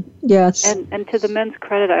 Yes. And to the men's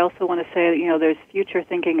credit, I also want to say that, there's future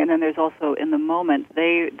thinking, and then there's also in the moment.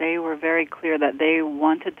 They were very clear that they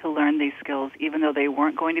wanted to learn these skills, even though they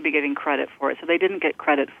weren't going to be getting credit for it. So they didn't get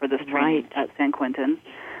credit for this training at San Quentin,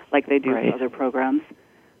 like they do for other programs.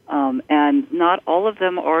 And not all of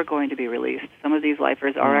them are going to be released. Some of these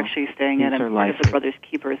lifers are actually staying in, and part of the Brothers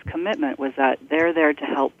Keepers' commitment was that they're there to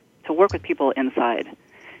help, to work with people inside.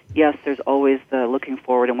 Yes, there's always the looking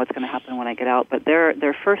forward and what's going to happen when I get out, but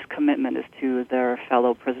their first commitment is to their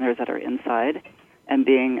fellow prisoners that are inside and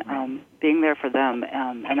being there for them.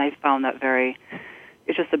 And I found that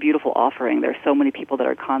it's just a beautiful offering. There's so many people that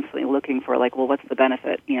are constantly looking for, what's the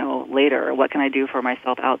benefit, later? What can I do for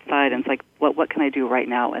myself outside? And it's like, what can I do right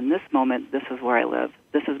now? In this moment, this is where I live.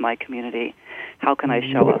 This is my community. How can I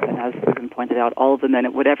show up? And as Susan pointed out, all of the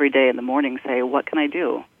men would every day in the morning say, what can I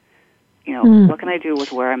do? What can I do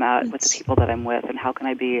with where I'm at, with the people that I'm with, and how can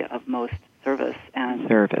I be of most service? And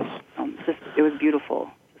it was beautiful,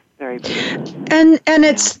 just very beautiful. And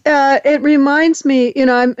it's it reminds me,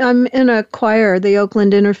 I'm in a choir, the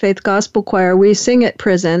Oakland Interfaith Gospel Choir. We sing at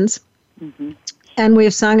prisons, and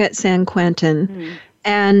we've sung at San Quentin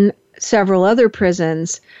and several other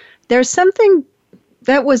prisons. There's something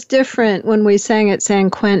that was different when we sang at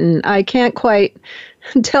San Quentin. I can't quite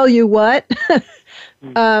tell you what.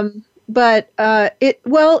 But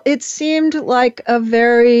it seemed like a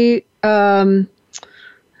very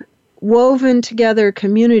woven together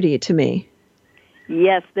community to me.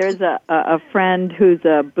 Yes, there's a friend who's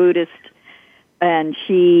a Buddhist, and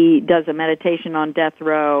she does a meditation on death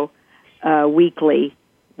row weekly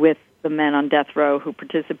with the men on death row who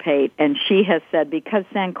participate. And she has said, because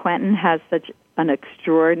San Quentin has such an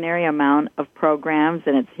extraordinary amount of programs,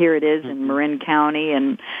 and here it is in Marin County,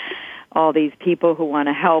 and all these people who want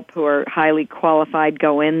to help, who are highly qualified,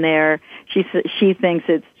 go in there. She thinks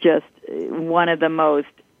it's just one of the most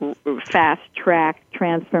fast-track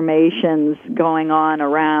transformations going on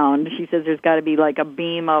around. She says there's got to be like a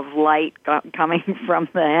beam of light coming from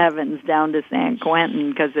the heavens down to San Quentin,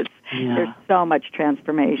 because there's so much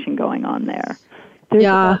transformation going on there. There's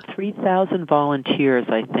about 3,000 volunteers,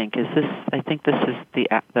 I think. I think this is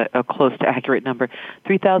a close to accurate number.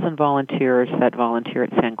 3,000 volunteers that volunteer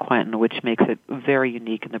at San Quentin, which makes it very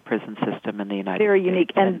unique in the prison system in the United States. Very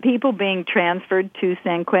unique. And people being transferred to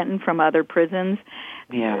San Quentin from other prisons.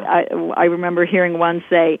 Yeah. I remember hearing one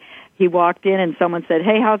say, he walked in and someone said,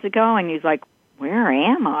 "Hey, how's it going?" He's like, "Where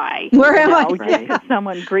am I?" Where am I? Because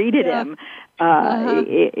someone greeted him.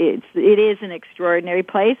 It is an extraordinary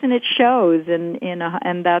place, and it shows,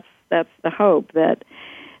 and that's the hope that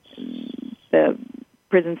the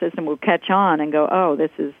prison system will catch on and go, oh,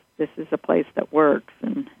 this is a place that works.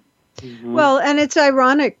 And well, and it's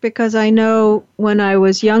ironic because I know when I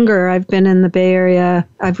was younger, I've been in the Bay Area.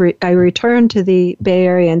 I returned to the Bay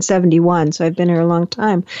Area in '71, so I've been here a long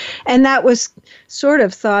time, and that was sort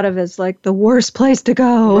of thought of as like the worst place to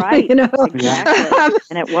go, right? Exactly.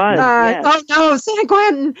 And it was. Yes. Oh no, San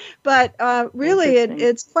Quentin! But really,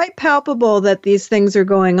 it's quite palpable that these things are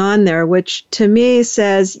going on there, which to me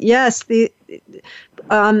says yes, the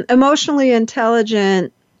emotionally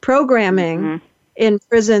intelligent programming in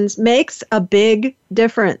prisons makes a big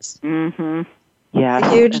difference. Mm-hmm.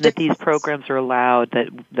 Yeah, and that these programs are allowed,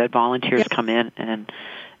 that volunteers come in and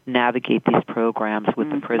navigate these programs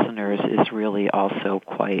with the prisoners is really also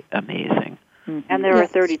quite amazing. And there are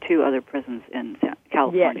 32 other prisons in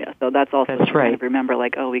California, so that's also right. to remember.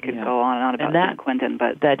 Like, we could go on and on about San Quentin,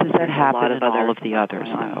 but does that happen a lot of in all of the others?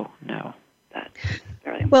 No. That's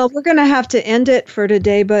very important. Well, we're going to have to end it for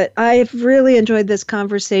today, but I've really enjoyed this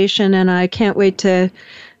conversation, and I can't wait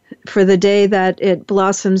for the day that it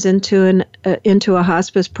blossoms into a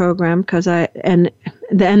hospice program, and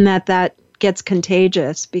then that gets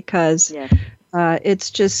contagious, because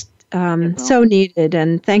it's just so needed.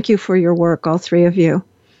 And thank you for your work, all three of you.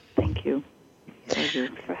 Thank you.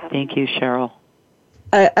 Thank you, Cheryl.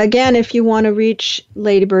 Again, if you want to reach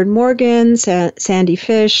Lady Bird Morgan, Sandra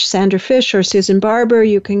Fish, or Susan Barber,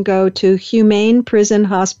 you can go to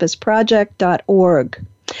humaneprisonhospiceproject.org.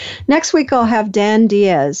 Next week, I'll have Dan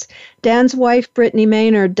Diaz. Dan's wife, Brittany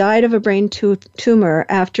Maynard, died of a brain tumor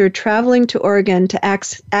after traveling to Oregon to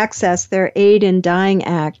access their Aid in Dying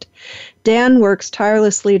Act. Dan works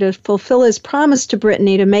tirelessly to fulfill his promise to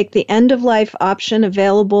Brittany to make the end-of-life option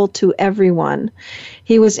available to everyone.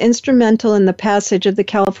 He was instrumental in the passage of the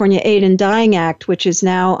California Aid in Dying Act, which is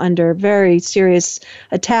now under very serious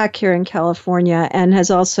attack here in California, and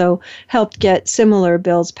has also helped get similar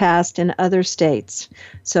bills passed in other states.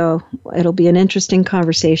 So it'll be an interesting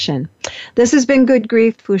conversation. This has been Good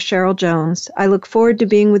Grief with Cheryl Jones. I look forward to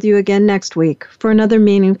being with you again next week for another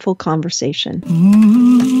meaningful conversation.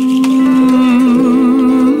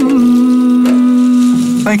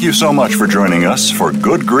 Thank you so much for joining us for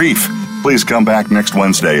Good Grief. Please come back next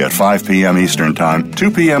Wednesday at 5 p.m. Eastern Time,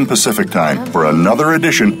 2 p.m. Pacific Time for another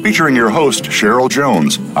edition featuring your host, Cheryl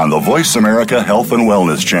Jones, on the Voice America Health and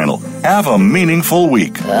Wellness Channel. Have a meaningful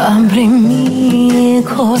week. Abre mi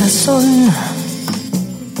corazón.